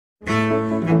There,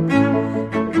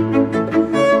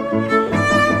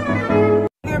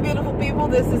 beautiful people,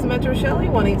 this is Mentor Shelly,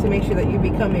 wanting to make sure that you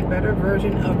become a better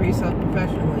version of yourself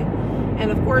professionally. And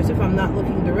of course, if I'm not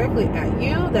looking directly at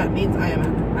you, that means I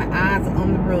am my eyes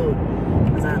on the road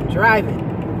as I'm driving.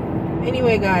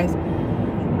 Anyway, guys,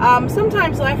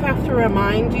 sometimes life has to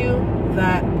remind you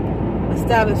that the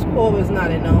status quo is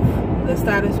not enough. The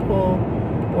status quo,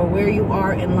 or where you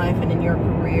are in life and in your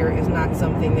career, is not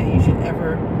something that you should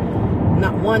ever,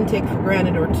 not one, take for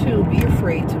granted, or two, be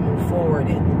afraid to move forward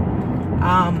in.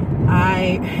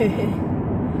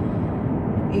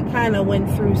 He kind of went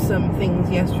through some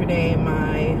things yesterday.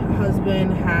 My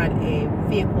husband had a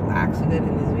vehicle accident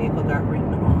and his vehicle got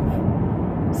written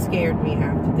off. Scared me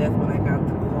half to death when I got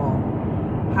the call.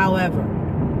 However,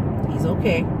 he's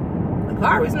okay. The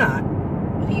car is not,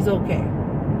 but he's okay.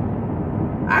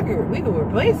 We could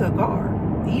replace a car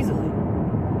easily.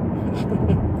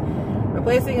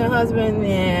 Replacing a husband,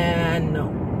 and no,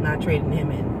 not trading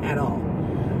him in at all.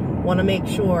 Want to make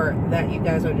sure that you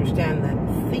guys understand that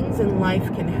things in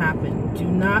life can happen. Do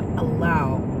not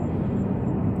allow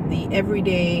the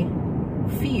everyday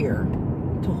fear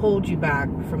to hold you back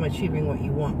from achieving what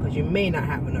you want, because you may not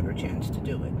have another chance to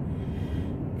do it.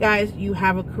 Guys, you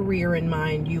have a career in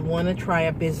mind. You want to try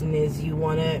a business. You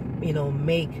want to,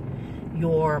 make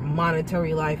your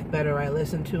monetary life better. I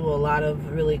listen to a lot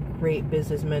of really great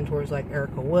business mentors like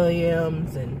Erica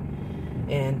Williams and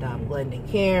Glendon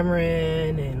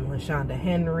Cameron and LaShonda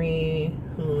Henry,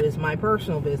 who is my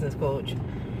personal business coach.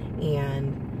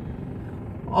 And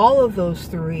all of those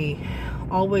three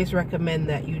always recommend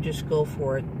that you just go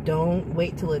for it. Don't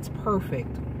wait till it's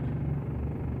perfect.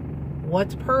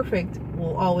 What's perfect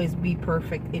will always be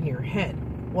perfect in your head.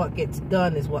 What gets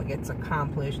done is what gets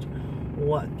accomplished.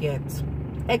 What gets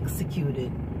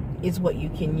executed is what you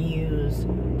can use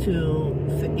to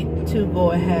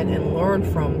go ahead and learn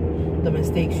from the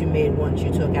mistakes you made once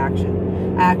you took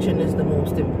action. Action is the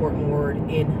most important word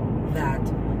in that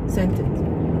sentence.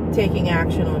 Taking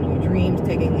action on your dreams,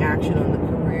 taking action on the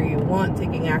career you want,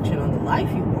 taking action on the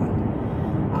life you want,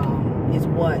 is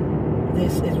what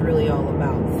this is really all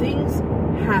about. Things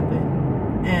happen,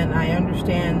 and I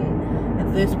understand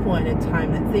at this point in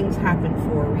time that things happen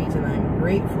for a reason. I'm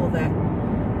grateful that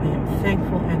I am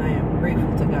thankful, and I am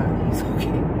grateful to God that He's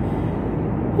okay.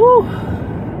 Whew.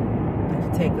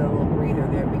 Take a little breather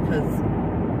there, because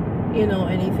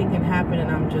anything can happen, and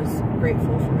I'm just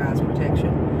grateful for God's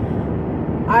protection.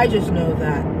 I just know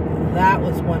that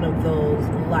was one of those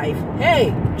life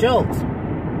jokes.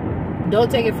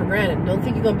 Don't take it for granted. Don't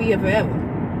think you're gonna be here forever.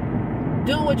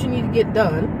 Do what you need to get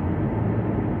done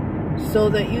so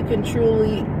that you can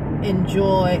truly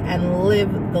enjoy and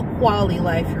live the quality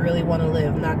life you really want to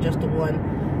live, not just the one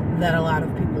that a lot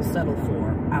of people settle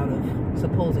for out of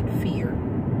supposed fear.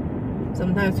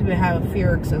 Sometimes people have a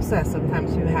fear of success.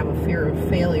 Sometimes people have a fear of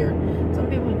failure. Some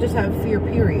people just have fear,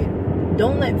 period.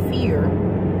 Don't let fear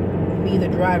be the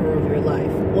driver of your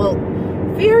life. Well,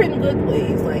 fear in good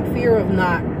ways, like fear of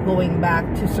not going back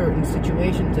to certain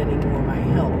situations anymore, might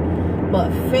help. But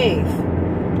faith,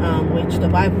 which the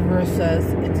Bible verse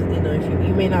says, it's, if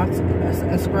you may not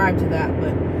ascribe to that,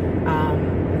 but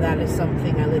that is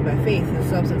something I live by faith. The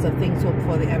substance of things hoped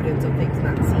for, the evidence of things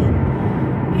not seen.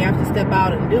 You have to step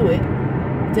out and do it.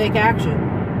 Take action,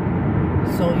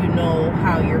 so you know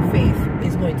how your faith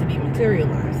is going to be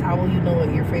materialized. How will you know what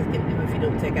your faith can do if you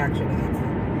don't take action against it?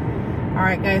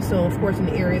 Alright, guys, so of course in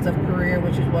the areas of career,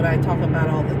 which is what I talk about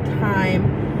all the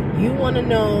time, you want to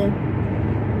know,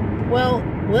 well,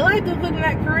 will I do good in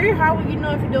that career? How will you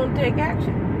know if you don't take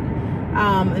action?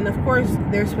 And of course,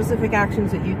 there's specific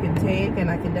actions that you can take, and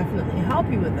I can definitely help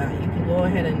you with that. You can go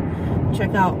ahead and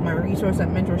check out my resource at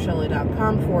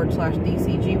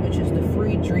mentorshelly.com/DCG, which is the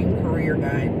free dream career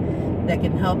guide that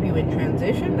can help you in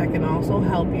transition. That can also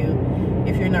help you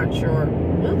if you're not sure,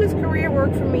 will this career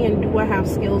work for me, and do I have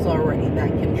skills already? That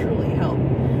can truly help.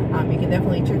 You can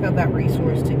definitely check out that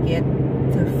resource to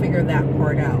figure that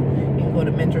part out. You can go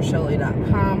to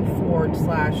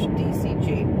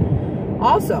mentorshelly.com/DCG.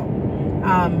 Also,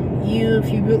 if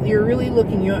you're really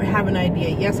looking, you have an idea,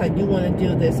 yes, I do want to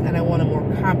do this, and I want a more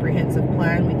comprehensive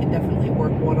plan, we can definitely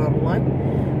work one-on-one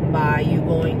by you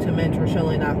going to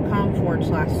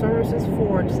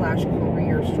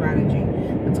mentorshelly.com/services/career strategy.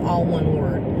 That's all one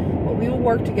word. But we will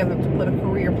work together to put a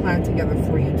career plan together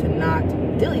for you, to not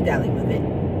dilly-dally with it,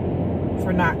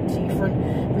 for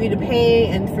you to pay,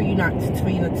 and for you to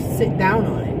sit down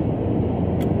on it,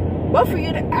 but for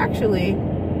you to actually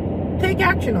take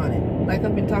action on it, like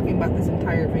I've been talking about this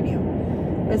entire video.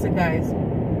 Listen, guys,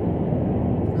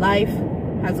 life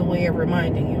has a way of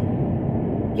reminding you.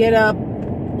 Get up,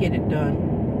 get it done.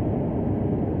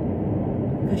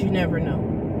 because you never know.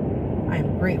 I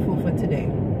am grateful for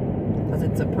today because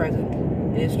it's a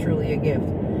present. It is truly a gift.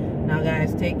 Now,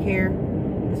 guys, take care.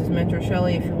 This is Mentor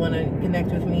Shelly. If you want to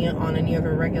connect with me on any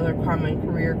other regular common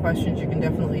career questions, you can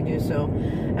definitely do so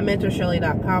at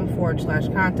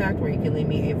mentorshelly.com/contact, where you can leave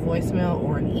me a voicemail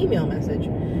or an email message,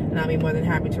 and I'll be more than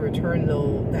happy to return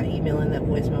that email and that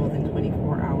voicemail within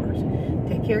 24 hours.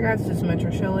 Take care, guys. This is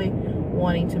Mentor Shelly,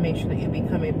 wanting to make sure that you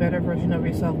become a better version of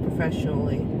yourself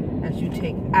professionally as you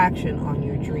take action on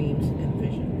your dreams and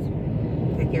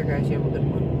visions. Take care, guys. You have a good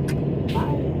one.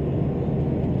 Bye.